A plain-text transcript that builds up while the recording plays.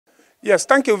Yes,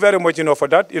 thank you very much, for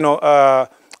that.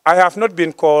 I have not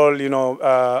been called,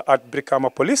 at Brikama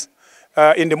Police.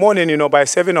 In the morning, by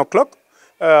 7 o'clock,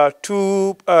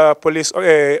 two police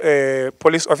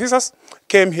officers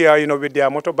came here, with their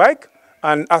motorbike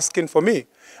and asking for me.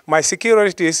 My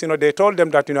securities, they told them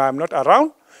that, I'm not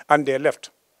around, and they left.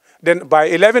 Then by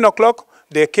 11 o'clock,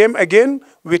 they came again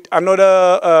with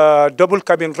another double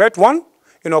cabin red one,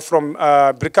 from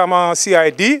Brikama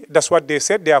CID. That's what they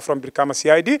said. They are from Brikama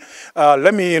CID.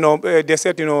 They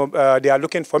said, they are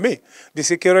looking for me. The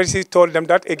security told them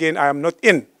that, again, I am not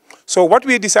in. So what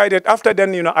we decided after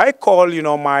then, I called,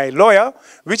 my lawyer,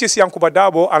 which is Yankuba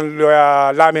Dabo and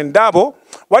lawyer Lamin Dabo.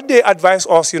 What they advised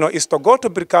us, is to go to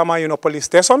Brikama, police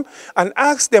station and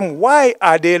ask them why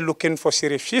are they looking for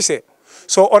Sheriff Ceesay.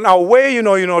 So on our way,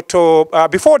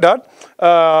 before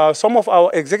that, some of our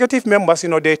executive members,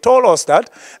 they told us that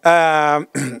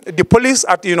the police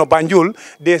at, Banjul,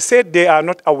 they said they are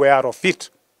not aware of it.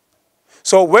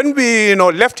 So when we,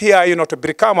 left here, to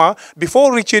Brikama,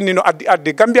 before reaching, at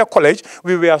the Gambia College,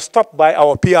 we were stopped by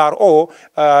our PRO,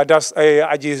 that's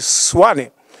Otyj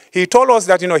Swane. He told us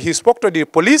that, he spoke to the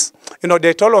police.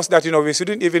 They told us that, we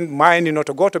shouldn't even mind,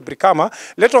 to go to Brikama.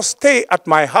 Let us stay at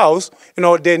my house.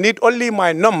 They need only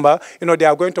my number. They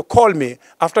are going to call me.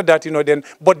 After that,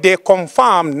 but they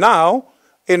confirm now,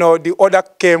 the order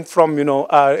came from,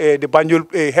 the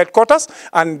Banjul headquarters,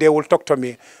 and they will talk to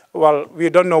me. Well, we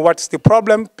don't know what's the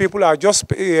problem. People are just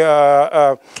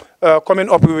coming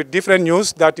up with different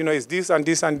news that, is this and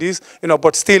this and this,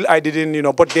 but still I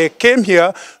didn't, but they came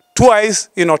here twice,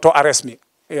 to arrest me.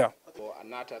 Yeah.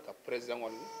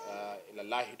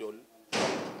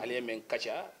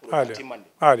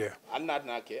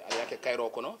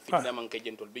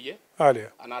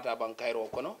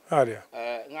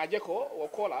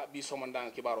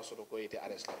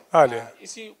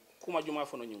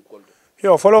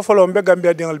 Yo follow mbe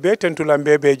Gambia dingol be tentula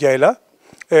be jayla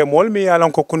mol mi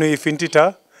yalan ko kunu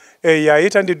fintita ya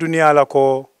yitandi dunia la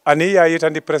ko ani ya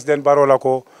yitandi president barola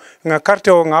ko nga carte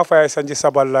o nga fa sanji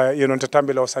saballa yononta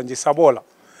tambilo sanji sabola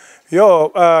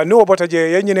yo ni wo bota je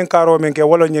yenyinen karo men ke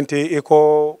wolo nyenti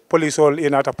iko polisol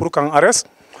inata pour kan arrest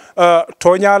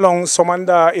to nyalong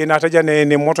somanda inata jane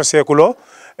ni motorcycle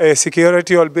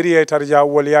security ol biriye tarja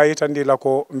wol ya yitandi la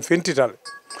ko mfintital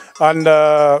and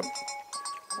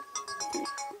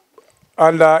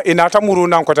inata muru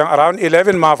nan koten around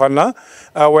 11 mafana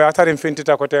we atarin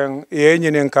fintita koten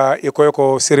yenyinen ka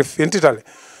iko sirif fintitale.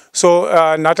 So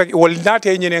nata wol nata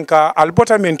yenyinen ka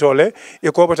albota mentole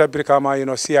iko bota Brikama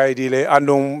CID le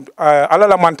andum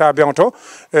alala manta bianto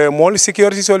mol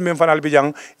security sol men fanal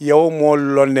bijang yow mol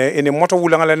lonne ene moto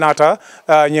wulangale nata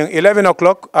nyeng 11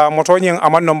 o'clock moto nyeng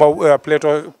aman number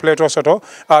plato soto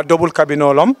double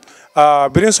cabinolom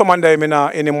birin somanda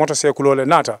mina ene motorcycle le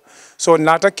nata so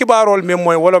nata kibarol mem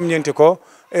moy wolom nyenti ko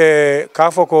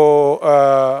ka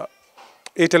foko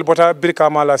etel bota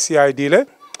Brikama la CID le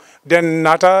den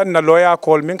nata na lawyer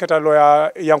call min kata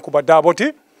lawyer Yankuba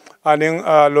Daboti anin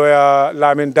lawyer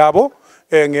Lamin Dabo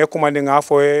nge kumandi nga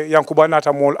fo Yankuba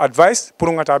nata mol advice pour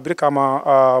ngata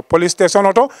Brikama police station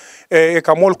auto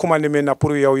ka mol kumandi min na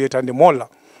pour yow yetandi mol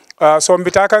la so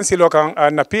mbita kan silo kan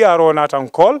na PRO nata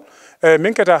call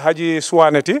min kata Haji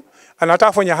Suwaneti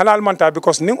anata fo nya halal manta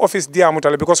because ning office dia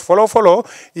mutale because follow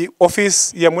I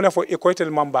office ye muna fo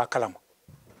equatel mamba kalama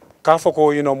ka fo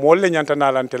ko mol le nyanta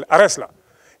nalantel arrest la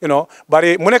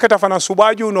bari munekata fana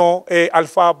subaju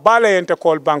alpha bale ente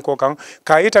call banko kan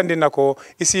ka yitandi nako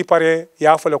isi pare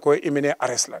ya fole ko imine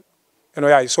arrest la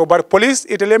so bar police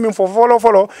itele min fo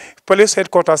follow police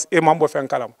headquarters e mambo fen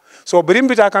kalam so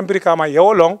birimbita kan Brikama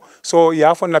yewolong so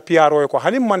ya fon na PRO ko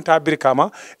hanim manta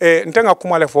Brikama ntenga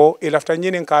kumale fo e lafta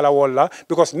nyinin kala wolla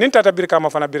because nintata Brikama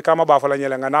fana Brikama ba fala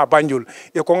nyelenga na Banjul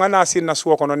e ko ngana sinna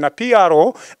suwo kono na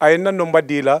PRO ayna no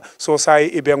mbadila so sai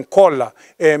iben kolla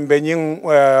mbe nyin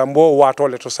mbo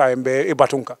watole to sai mbe e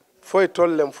batunka foy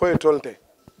tolte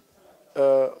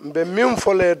mbe mim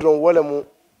fole don wala mu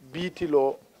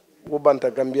bitilo wo banta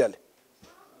Gambiale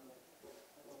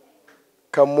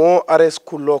kamo ares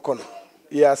kullo kono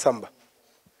ya samba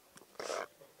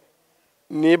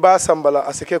ni ba sambala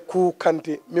asike ku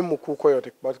kanti mimu ku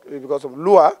koyote because of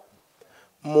loi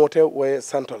mote we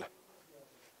santola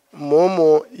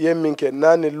momo yeminke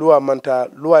nani loi manta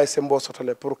loi sembo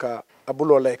sotole pour ka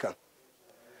abulo laykan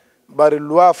bari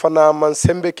loi fana man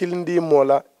sembe kilindi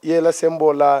mola yela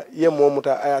sembo la ye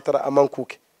momuta ayatara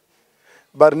amankuke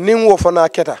bar ningo fana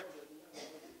keta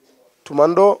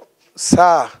tumando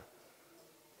sa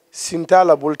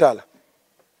sintala bultala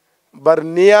bar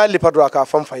niya lipadwa ka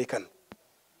fam fayikan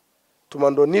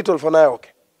tumando nitol fana yoke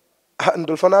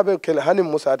ndol fana be kel hanim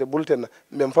musate bulten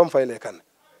mem fam fayle kan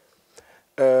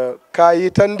ka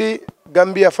yitandi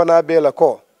Gambia fana bela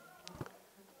ko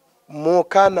mo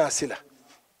kana sila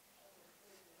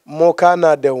mo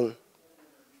kana dew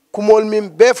kumol min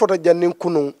be fota jannin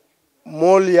kunun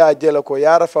mol ya jela ko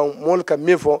yara fan mol ka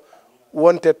mifo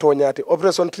wonte toñati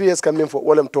operation 3S ka min fo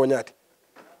wolem toñati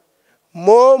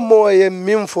mo ye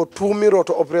min fo tumiro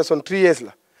to operation 3S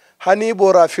la hani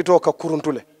bora fito ka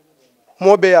kuruntule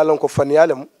mo be yalon ko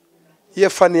faniyale mo ye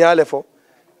faniyale fo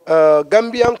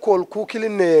Gambian kol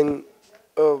kukilin ne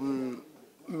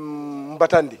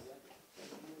mbatandi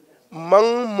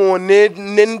man mo ne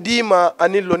nendima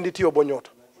ani londiti o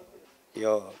bonyoto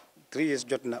yo 3 years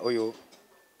jotna oyo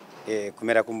e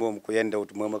kumera kumbom ko yende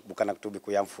wut momak bu kanak tubi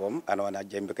ko yam fom anona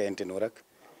jembe ka yente no rek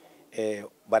e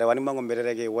bare wani mango mbere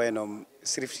rege wayno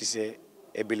Sirif Ceesay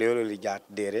e bilelo li jaat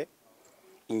dere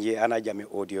inje ana jami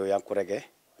audio yanko rege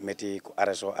meti ko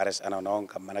ares ana non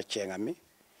kam mana cengami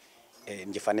e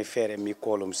nji fane fere mi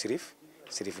kolum Sirif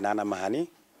nana mahani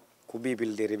ku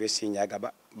bibil dere be sinya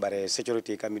gaba bare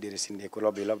security kam dere sinde ko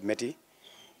lobby lob meti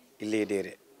ile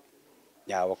dere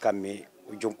nyaawo kammi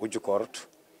ujukorot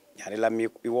yani lammi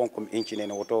won kom incine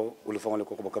no woto ulu fongole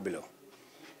ko kabilo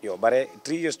yo bare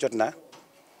 3 years jotna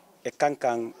e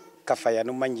kankan kafaya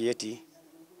no manji yeti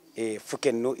e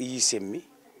fuken no yisemmi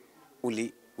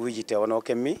uli wijite wono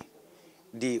kemmi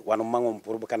di wanu mangom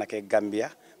pour bu kanake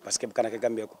Gambia parce que bu kanake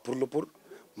Gambia ko pour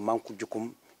manku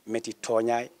jukum meti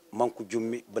toñay manku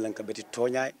jummi balanka beti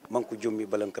toñay manku jummi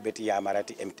balanka beti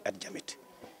yamarati at jamit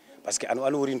parce que anu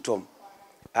wurin tom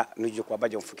nu joko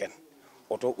bajom fuken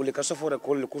oto uli ka sofore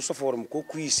ko ku soforum ko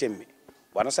kuyi semmi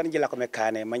wana san jila ko me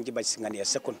kane manji baj singani e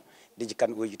sekon diji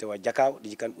kan ojita wa jakaw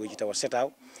diji kan ojita wa setaw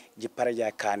ji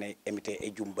paraja kane emite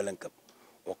e jum balankam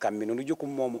o kammi nu joko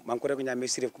mom man ko reko nyame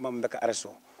Sirif ko mam beka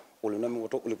areso uli nomi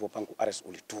woto uli po panku ares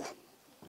uli tout